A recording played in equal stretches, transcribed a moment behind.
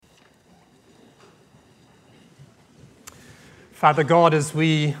Father God, as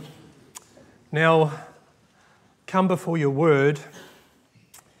we now come before your word,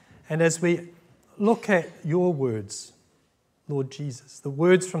 and as we look at your words, Lord Jesus, the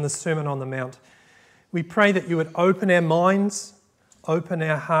words from the Sermon on the Mount, we pray that you would open our minds, open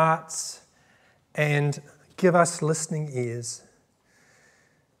our hearts, and give us listening ears.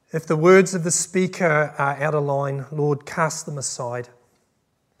 If the words of the speaker are out of line, Lord, cast them aside.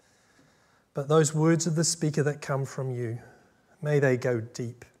 But those words of the speaker that come from you, may they go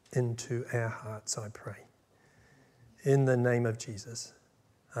deep into our hearts, I pray. In the name of Jesus.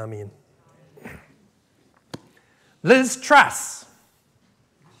 Amen. Liz Truss.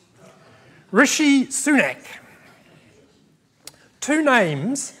 Rishi Sunak. Two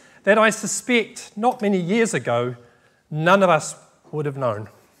names that I suspect not many years ago none of us would have known.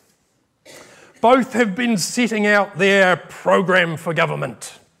 Both have been setting out their program for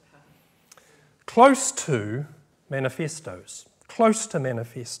government. Close to manifestos.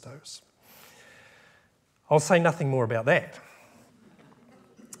 I'll say nothing more about that.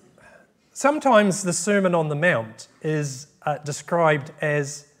 Sometimes the Sermon on the Mount is described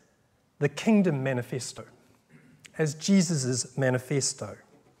as the Kingdom Manifesto, as Jesus' manifesto.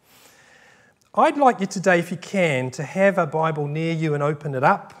 I'd like you today, if you can, to have a Bible near you and open it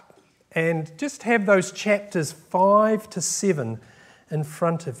up and just have those chapters 5 to 7 in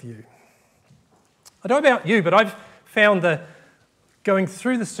front of you. I don't know about you, but I've found going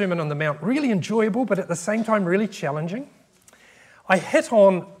through the Sermon on the Mount really enjoyable, but at the same time really challenging. I hit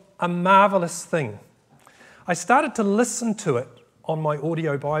on a marvellous thing. I started to listen to it on my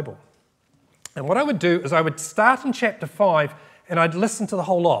audio Bible. And what I would do is I would start in chapter 5 and I'd listen to the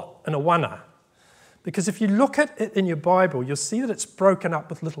whole lot in a one-er. Because if you look at it in your Bible, you'll see that it's broken up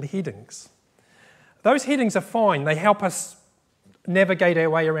with little headings. Those headings are fine. They help us navigate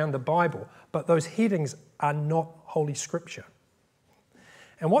our way around the Bible. But those headings are not Holy Scripture.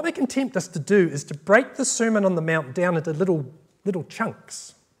 And what they can tempt us to do is to break the Sermon on the Mount down into little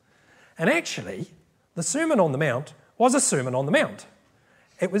chunks. And actually, the Sermon on the Mount was a Sermon on the Mount.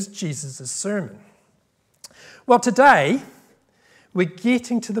 It was Jesus' sermon. Well, today, we're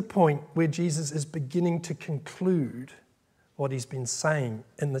getting to the point where Jesus is beginning to conclude what he's been saying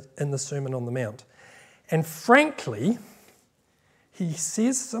in the Sermon on the Mount. And frankly, he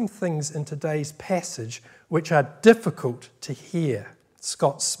says some things in today's passage which are difficult to hear.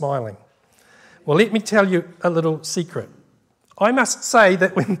 Scott's smiling. Well, let me tell you a little secret. I must say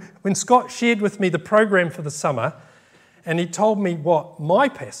that when Scott shared with me the program for the summer and he told me what my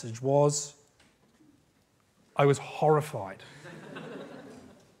passage was, I was horrified.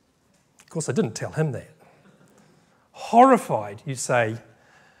 Of course, I didn't tell him that. Horrified, you say,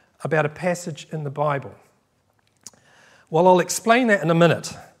 about a passage in the Bible. Well, I'll explain that in a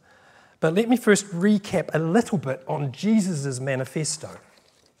minute. But let me first recap a little bit on Jesus' manifesto.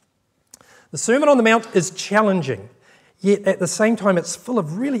 The Sermon on the Mount is challenging, yet at the same time it's full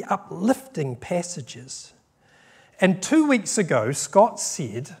of really uplifting passages. And 2 weeks ago, Scott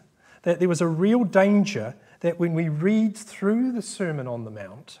said that there was a real danger that when we read through the Sermon on the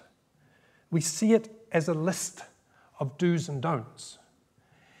Mount, we see it as a list of do's and don'ts.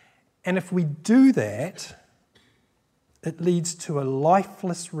 And if we do that, it leads to a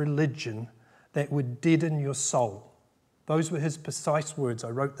lifeless religion that would deaden your soul. Those were his precise words. I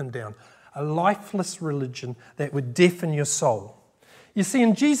wrote them down. A lifeless religion that would deafen your soul. You see,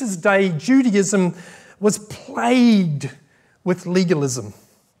 in Jesus' day, Judaism was plagued with legalism.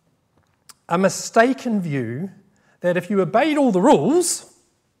 A mistaken view that if you obeyed all the rules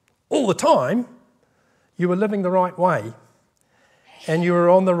all the time, you were living the right way and you were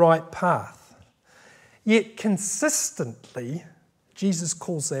on the right path. Yet consistently, Jesus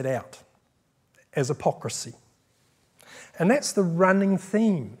calls that out as hypocrisy. And that's the running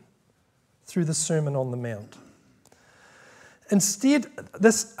theme through the Sermon on the Mount. Instead,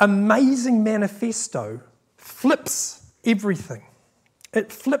 this amazing manifesto flips everything.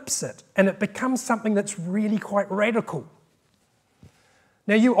 It flips it, and it becomes something that's really quite radical.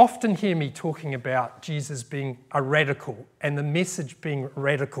 Now, you often hear me talking about Jesus being a radical and the message being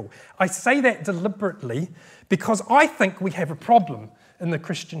radical. I say that deliberately because I think we have a problem in the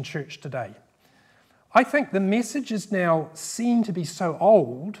Christian church today. I think the message is now seen to be so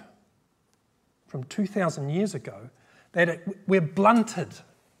old, from 2,000 years ago, that we're blunted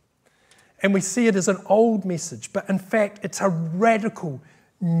and we see it as an old message. But in fact, it's a radical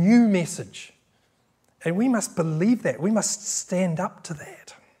new message. And we must believe that. We must stand up to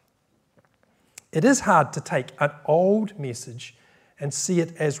that. It is hard to take an old message and see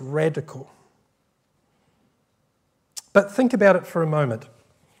it as radical. But think about it for a moment.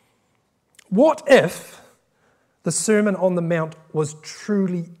 What if the Sermon on the Mount was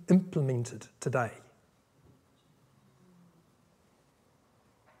truly implemented today,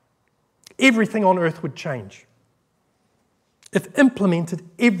 everything on earth would change. If implemented,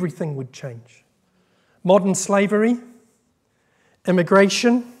 everything would change. Modern slavery,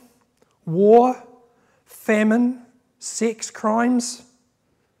 immigration, war, famine, sex crimes,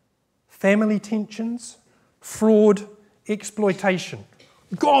 family tensions, fraud, exploitation.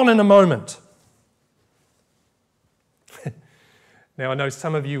 Gone in a moment. Now, I know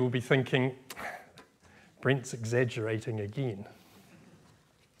some of you will be thinking, Brent's exaggerating again.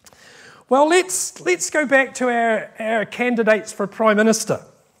 Well, let's go back to our candidates for Prime Minister.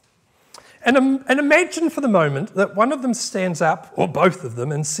 And imagine for the moment that one of them stands up, or both of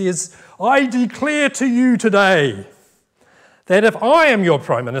them, and says, I declare to you today that if I am your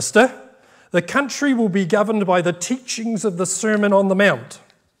Prime Minister, the country will be governed by the teachings of the Sermon on the Mount.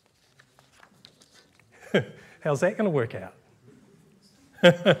 How's that going to work out?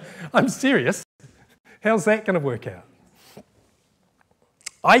 I'm serious. How's that going to work out?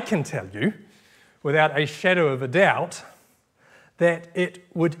 I can tell you, without a shadow of a doubt, that it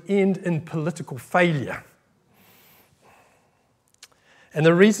would end in political failure. And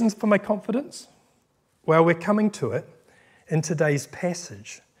the reasons for my confidence? Well, we're coming to it in today's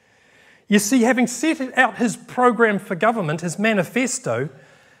passage. You see, having set out his program for government, his manifesto,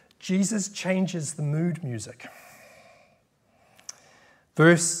 Jesus changes the mood music.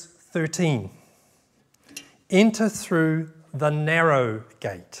 Verse 13, enter through the narrow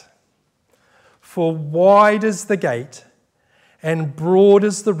gate. For wide is the gate, and broad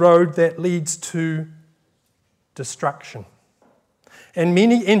is the road that leads to destruction. And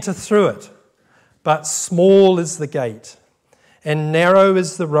many enter through it, but small is the gate, and narrow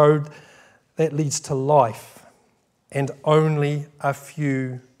is the road that leads to life, and only a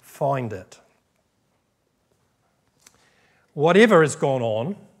few find it. Whatever has gone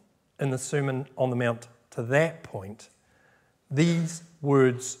on in the Sermon on the Mount to that point, these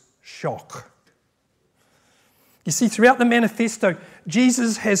words shock. You see, throughout the manifesto,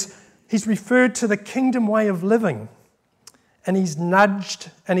 Jesus he's referred to the kingdom way of living, and he's nudged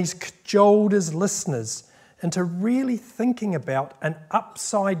and he's cajoled his listeners into really thinking about an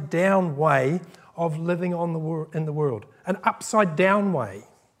upside-down way of living in the world, an upside-down way,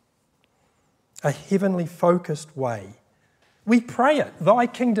 a heavenly focused way. We pray it, thy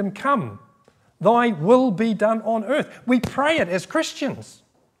kingdom come, thy will be done on earth. We pray it as Christians.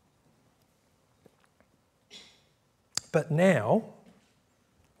 But now,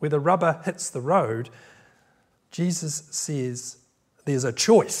 where the rubber hits the road, Jesus says there's a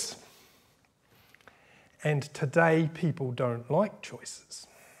choice. And today people don't like choices.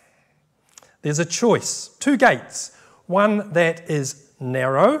 There's a choice, two gates, one that is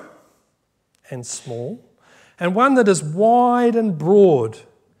narrow and small, and one that is wide and broad.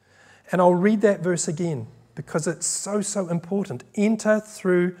 And I'll read that verse again because it's so important. Enter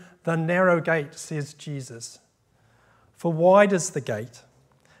through the narrow gate, says Jesus. For wide is the gate,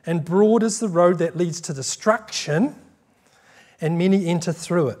 and broad is the road that leads to destruction, and many enter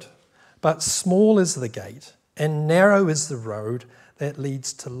through it. But small is the gate, and narrow is the road that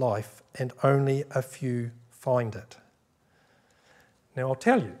leads to life, and only a few find it. Now I'll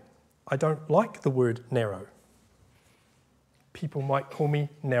tell you, I don't like the word narrow. People might call me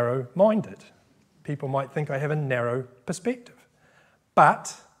narrow-minded. People might think I have a narrow perspective.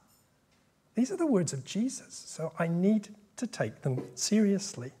 But these are the words of Jesus, so I need to take them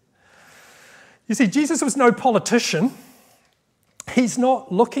seriously. You see, Jesus was no politician. He's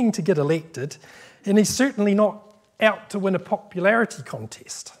not looking to get elected, and he's certainly not out to win a popularity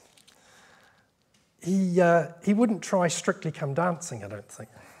contest. He wouldn't try Strictly Come Dancing, I don't think.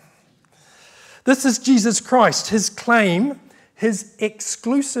 This is Jesus Christ, his claim, his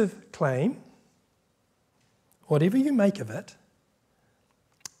exclusive claim, whatever you make of it,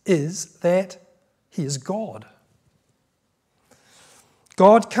 is that he is God.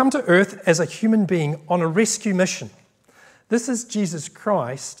 God come to earth as a human being on a rescue mission. This is Jesus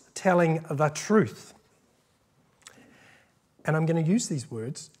Christ telling the truth. And I'm going to use these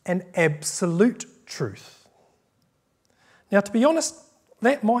words, an absolute truth. Now, to be honest,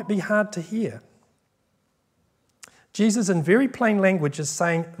 that might be hard to hear. Jesus, in very plain language, is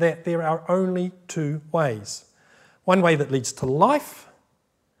saying that there are only two ways. One way that leads to life,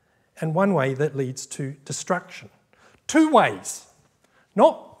 and one way that leads to destruction. Two ways.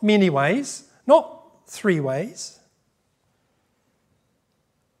 Not many ways, not three ways.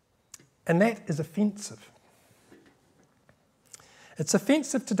 And that is offensive. It's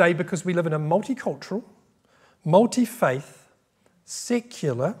offensive today because we live in a multicultural, multi-faith,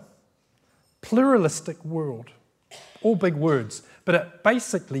 secular, pluralistic world. All big words, but it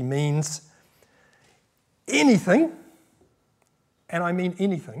basically means anything, and I mean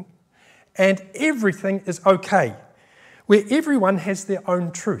anything, and everything is okay, where everyone has their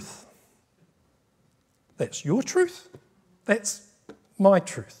own truth. That's your truth, that's my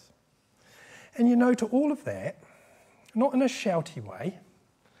truth. And you know, to all of that, not in a shouty way,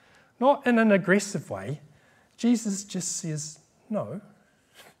 not in an aggressive way, Jesus just says, no.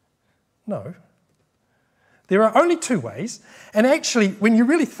 There are only two ways, and actually, when you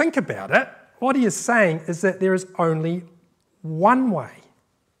really think about it, what he is saying is that there is only one way.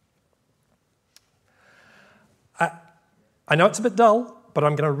 I know it's a bit dull, but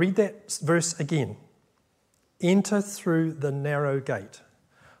I'm going to read that verse again. Enter through the narrow gate.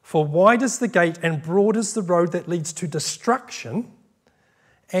 For wide is the gate and broad is the road that leads to destruction,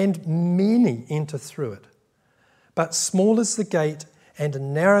 and many enter through it. But small is the gate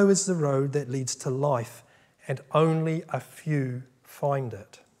and narrow is the road that leads to life, and only a few find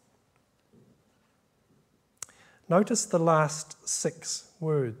it. Notice the last 6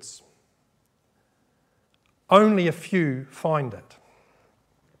 words. Only a few find it.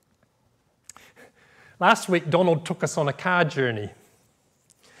 Last week, Donald took us on a car journey.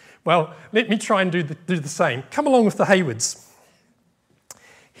 Well, let me try and do the same. Come along with the Haywards.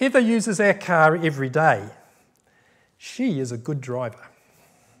 Heather uses our car every day. She is a good driver.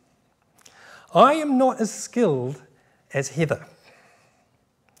 I am not as skilled as Heather.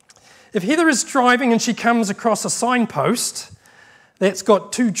 If Heather is driving and she comes across a signpost that's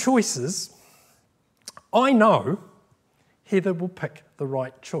got 2 choices, I know Heather will pick the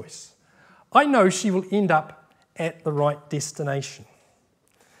right choice. I know she will end up at the right destination.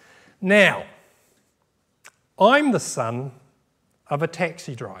 Now, I'm the son of a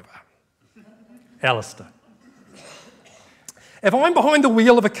taxi driver, Alistair. If I'm behind the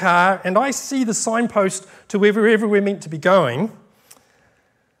wheel of a car and I see the signpost to wherever we're meant to be going,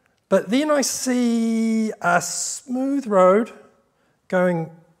 but then I see a smooth road going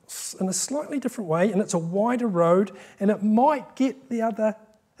in a slightly different way, and it's a wider road, and it might get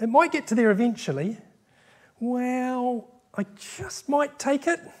to there eventually, well, I just might take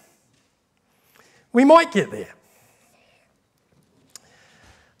it. We might get there.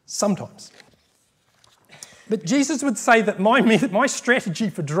 Sometimes. But Jesus would say that my strategy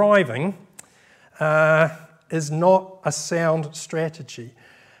for driving is not a sound strategy.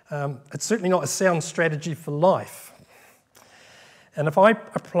 It's certainly not a sound strategy for life. And if I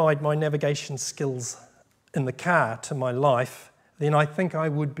applied my navigation skills in the car to my life, then I think I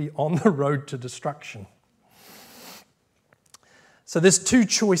would be on the road to destruction. So there's 2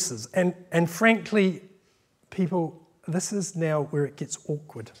 choices. And frankly, people, this is now where it gets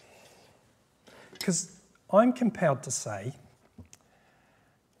awkward. Because I'm compelled to say,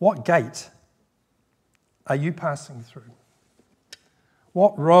 what gate are you passing through?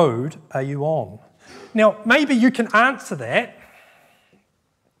 What road are you on? Now, maybe you can answer that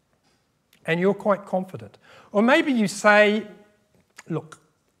and you're quite confident. Or maybe you say, look,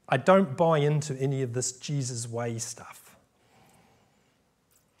 I don't buy into any of this Jesus way stuff.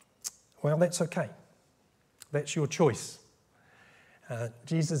 Well, that's okay. That's your choice.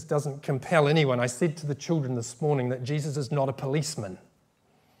 Jesus doesn't compel anyone. I said to the children this morning that Jesus is not a policeman.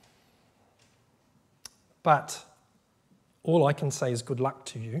 But all I can say is good luck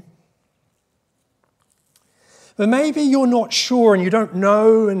to you. But maybe you're not sure and you don't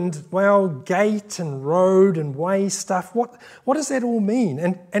know, and well, gate and road and way stuff, what does that all mean?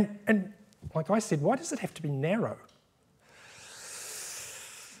 And like I said, why does it have to be narrow?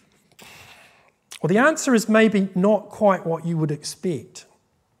 Well, the answer is maybe not quite what you would expect.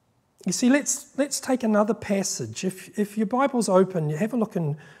 You see, let's take another passage. If your Bible's open, you have a look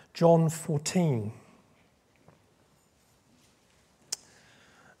in John 14.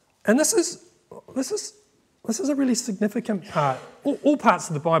 And this is a really significant part. All parts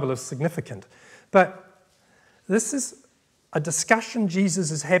of the Bible are significant, but this is a discussion Jesus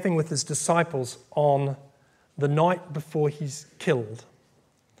is having with his disciples on the night before he's killed.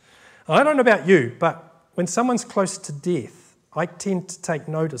 I don't know about you, but when someone's close to death, I tend to take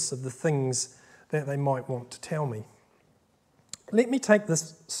notice of the things that they might want to tell me. Let me take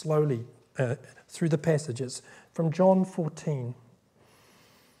this slowly through the passages from John 14.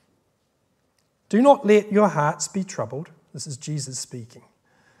 Do not let your hearts be troubled. This is Jesus speaking.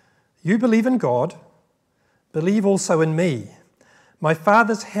 You believe in God, believe also in me. My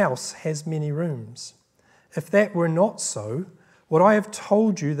Father's house has many rooms. If that were not so, would I have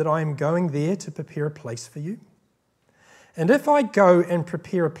told you that I am going there to prepare a place for you? And if I go and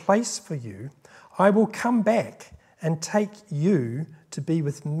prepare a place for you, I will come back and take you to be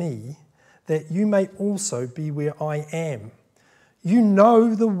with me, that you may also be where I am. You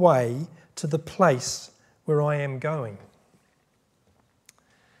know the way to the place where I am going."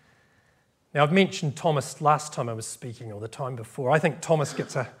 Now, I've mentioned Thomas last time I was speaking, or the time before. I think Thomas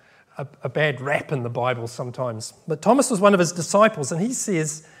gets a bad rap in the Bible sometimes. But Thomas was one of his disciples, and he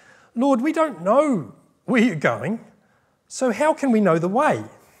says, "Lord, we don't know where you're going, so how can we know the way?"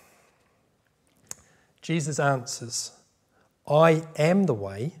 Jesus answers, "I am the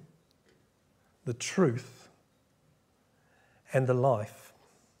way, the truth, and the life.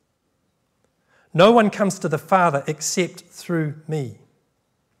 No one comes to the Father except through me.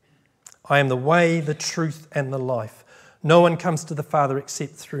 I am the way, the truth, and the life. No one comes to the Father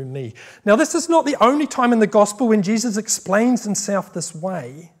except through me." Now, this is not the only time in the gospel when Jesus explains himself this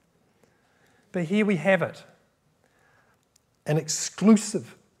way, but here we have it. An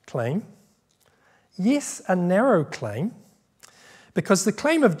exclusive claim. Yes, a narrow claim, because the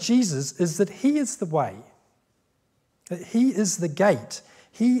claim of Jesus is that he is the way, that he is the gate,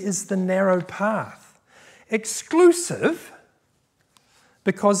 he is the narrow path. Exclusive,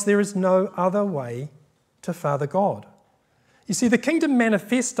 because there is no other way to Father God. You see, the Kingdom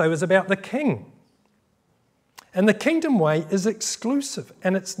Manifesto is about the King, and the Kingdom way is exclusive,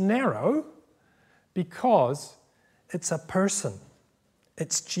 and it's narrow because it's a person.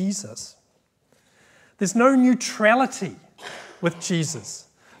 It's Jesus. There's no neutrality with Jesus.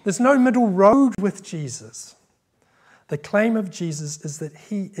 There's no middle road with Jesus. The claim of Jesus is that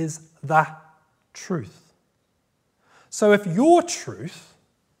he is the truth. So if your truth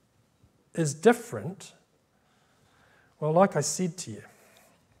is different, well, like I said to you,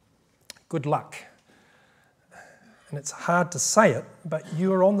 good luck. And it's hard to say it, but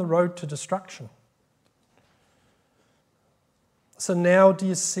you are on the road to destruction. So now do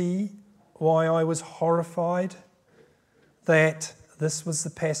you see why I was horrified that this was the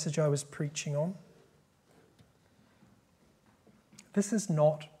passage I was preaching on? This is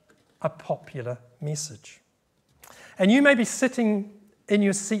not a popular message. And you may be sitting in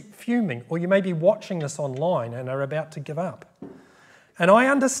your seat fuming, or you may be watching this online and are about to give up. And I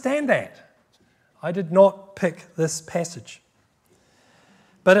understand that. I did not pick this passage.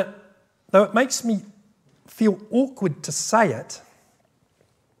 But though it makes me feel awkward to say it,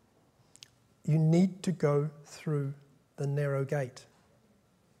 you need to go through the narrow gate.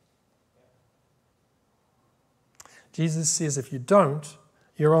 Jesus says if you don't,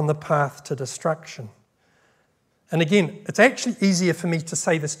 you're on the path to destruction. And again, it's actually easier for me to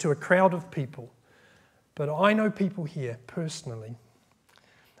say this to a crowd of people, but I know people here personally,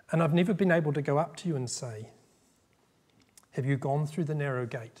 and I've never been able to go up to you and say, have you gone through the narrow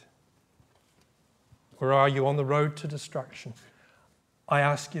gate? Or are you on the road to destruction? I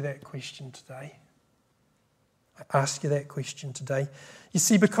ask you that question today. I ask you that question today. You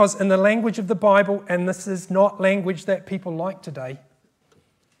see, because in the language of the Bible, and this is not language that people like today,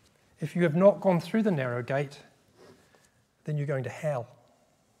 if you have not gone through the narrow gate, then you're going to hell.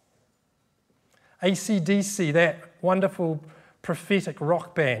 AC/DC, that wonderful prophetic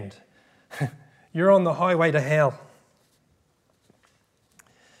rock band, you're on the highway to hell.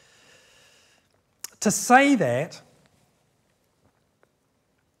 To say that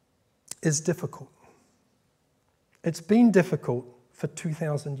is difficult. It's been difficult for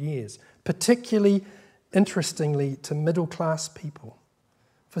 2,000 years, particularly, interestingly, to middle-class people.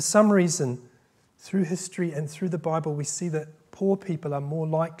 For some reason, through history and through the Bible, we see that poor people are more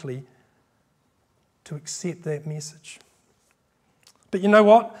likely to accept that message. But you know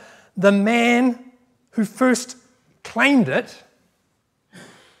what? The man who first claimed it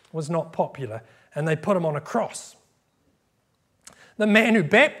was not popular, and they put him on a cross. The man who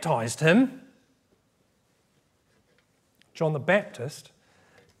baptized him, John the Baptist,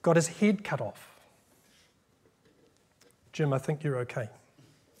 got his head cut off. Jim, I think you're okay.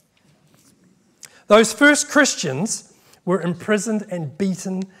 Those first Christians were imprisoned and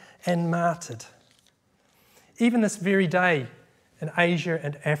beaten and martyred. Even this very day in Asia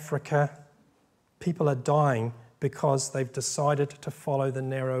and Africa, people are dying because they've decided to follow the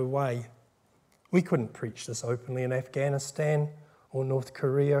narrow way. We couldn't preach this openly in Afghanistan or North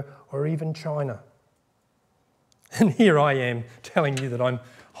Korea or even China. And here I am telling you that I'm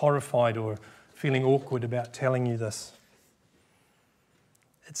horrified or feeling awkward about telling you this.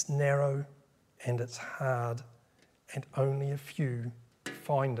 It's narrow and it's hard, and only a few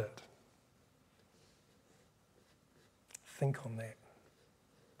find it. Think on that.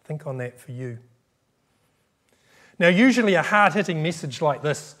 Think on that for you. Now, usually a hard-hitting message like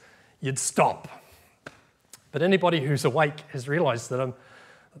this, you'd stop. But anybody who's awake has realised that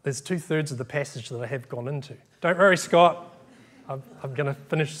there's 2/3 of the passage that I have gone into. Don't worry, Scott. I'm going to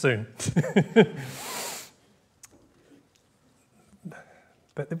finish soon.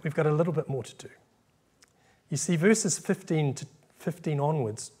 But we've got a little bit more to do. You see, verses 15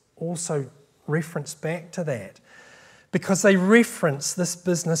 onwards also reference back to that, because they reference this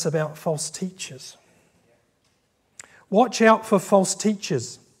business about false teachers. Watch out for false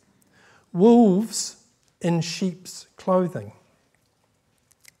teachers, wolves in sheep's clothing.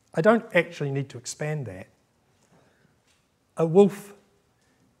 I don't actually need to expand that. A wolf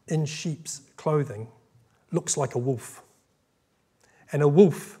in sheep's clothing looks like a wolf, and a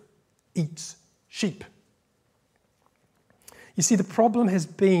wolf eats sheep. You see, the problem has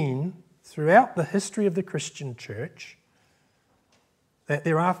been throughout the history of the Christian church that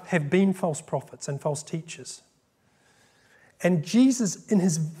there have been false prophets and false teachers. And Jesus, in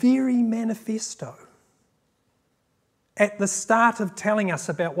his very manifesto, at the start of telling us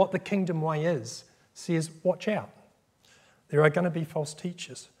about what the kingdom way is, says, watch out. There are going to be false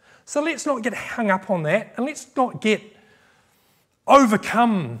teachers. So let's not get hung up on that, and let's not get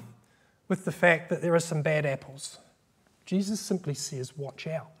overcome with the fact that there are some bad apples. Jesus simply says, watch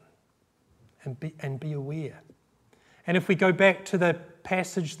out and be aware. And if we go back to the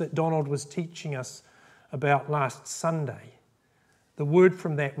passage that Donald was teaching us about last Sunday, the word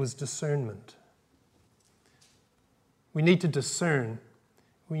from that was discernment. We need to discern.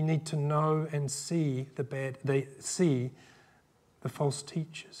 We need to know and see the false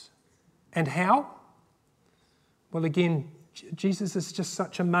teachers. And how? Well, again, Jesus is just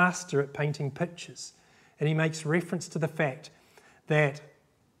such a master at painting pictures. And he makes reference to the fact that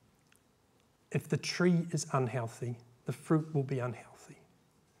if the tree is unhealthy, the fruit will be unhealthy.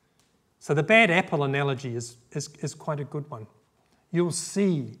 So the bad apple analogy is quite a good one. You'll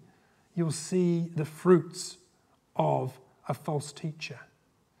see the fruits of a false teacher.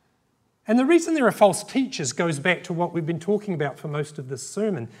 And the reason there are false teachers goes back to what we've been talking about for most of this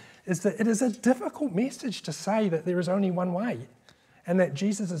sermon, is that it is a difficult message to say that there is only one way and that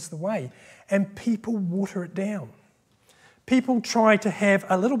Jesus is the way. And people water it down. People try to have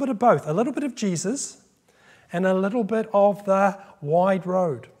a little bit of both, a little bit of Jesus and a little bit of the wide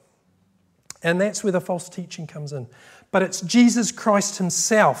road. And that's where the false teaching comes in. But it's Jesus Christ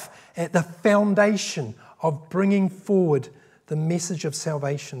himself at the foundation of bringing forward the message of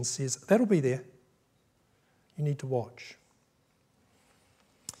salvation says, that'll be there. You need to watch.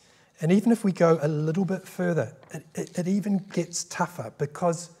 And even if we go a little bit further, it even gets tougher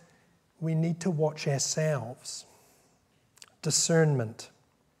because we need to watch ourselves. Discernment.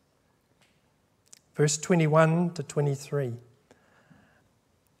 Verse 21 to 23.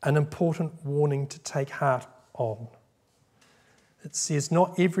 An important warning to take heart on. It says,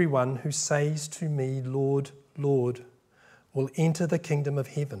 not everyone who says to me, Lord, Lord, will enter the kingdom of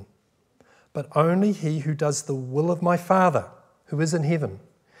heaven, but only he who does the will of my Father who is in heaven.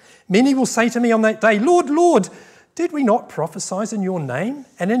 Many will say to me on that day, Lord, Lord, did we not prophesy in your name,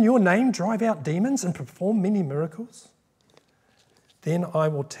 and in your name drive out demons and perform many miracles? Then I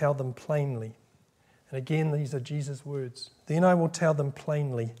will tell them plainly, and again these are Jesus' words, then I will tell them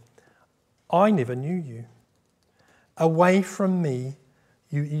plainly, I never knew you. Away from me,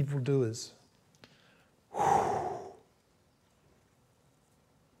 you evildoers.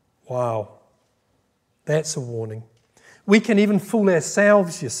 Wow, that's a warning. We can even fool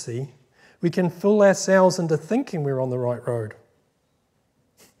ourselves, you see. We can fool ourselves into thinking we're on the right road.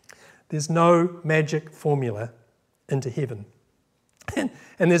 There's no magic formula into heaven. And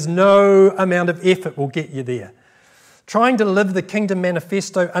there's no amount of effort will get you there. Trying to live the Kingdom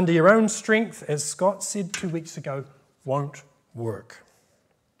Manifesto under your own strength, as Scott said 2 weeks ago, won't work.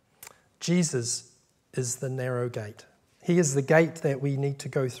 Jesus is the narrow gate. He is the gate that we need to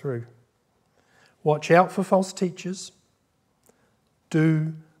go through. Watch out for false teachers.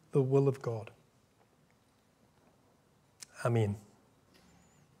 Do the will of God. Amen.